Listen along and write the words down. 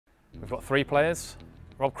got 3 players,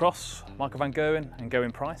 Rob Cross, Michael van Gerwen and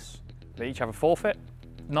Gerwyn Price. They each have a forfeit.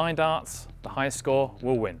 9 darts, the highest score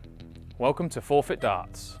will win. Welcome to Forfeit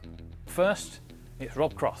Darts. First, it's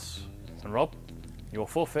Rob Cross. And Rob, your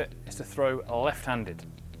forfeit is to throw left-handed.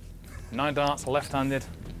 9 darts, left-handed.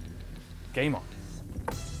 Game on.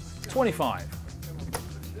 25,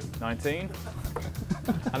 19,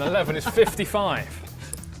 and 11 is 55.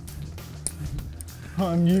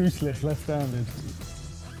 I'm useless left-handed.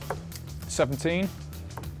 17,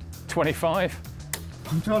 25,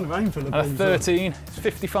 I'm trying to aim for the ball. and a 13 is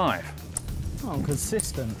 55. Oh, I'm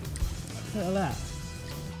consistent. Look at that.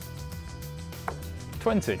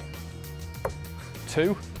 20,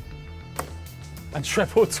 2, and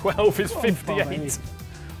treble 12 is 58.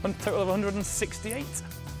 On a total of 168.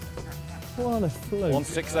 What a fluke.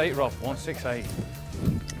 168, Rob, 168.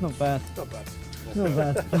 Not bad. Not bad. Not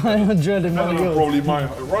bad. I'm dreading my yours. Probably my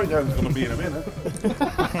right hand's going to be in a minute.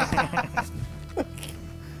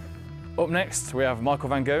 Up next, we have Michael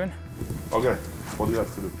van Gerwen. Okay, what do you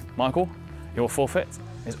have to do? Michael, your forfeit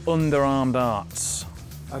is underarm darts.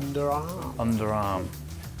 Underarm. Underarm.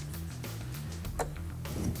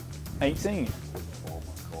 18.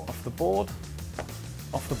 Off the board.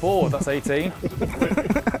 Off the board, that's 18.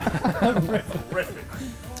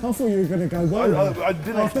 I thought you were going to go well. I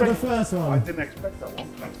didn't after expect the first one. I didn't expect that one.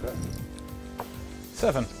 Thanks,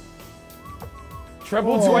 7.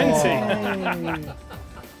 Treble 20.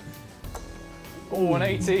 Oh, and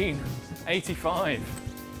 18. 85.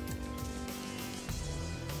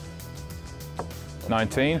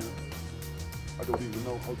 19. I don't even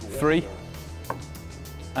know how to 3.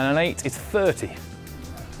 And an 8 is 30.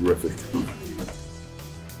 Terrific.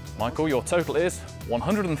 Michael, your total is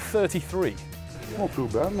 133. Not too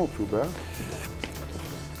bad, not too bad.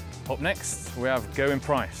 Up next, we have Gerwyn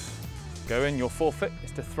Price. Gerwyn, your forfeit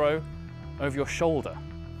is to throw over your shoulder.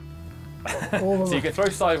 So you can throw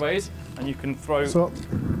sideways, and you can throw... So,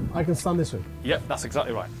 I can stand this way? Yep, that's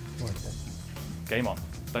exactly right. Okay. Game on.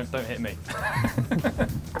 Don't hit me.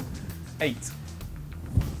 8.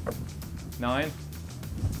 9.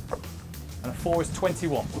 And a 4 is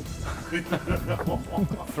 21.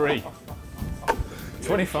 3.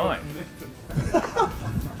 25.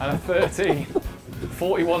 And a 13.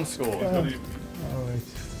 41 score.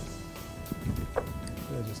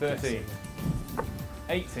 13.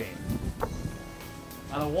 18.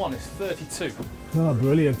 And a 1 is 32. Oh,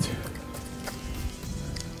 brilliant.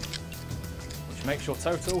 Which makes your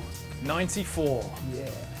total 94. Yeah.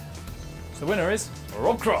 So the winner is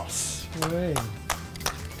Rob Cross. Hooray.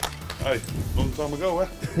 Hey, long time ago, eh?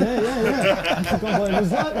 Yeah. I forgot what it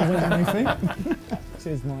was like to win anything.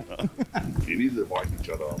 Cheers, Mike. You need to wipe each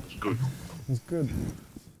other off. It's good. It's good.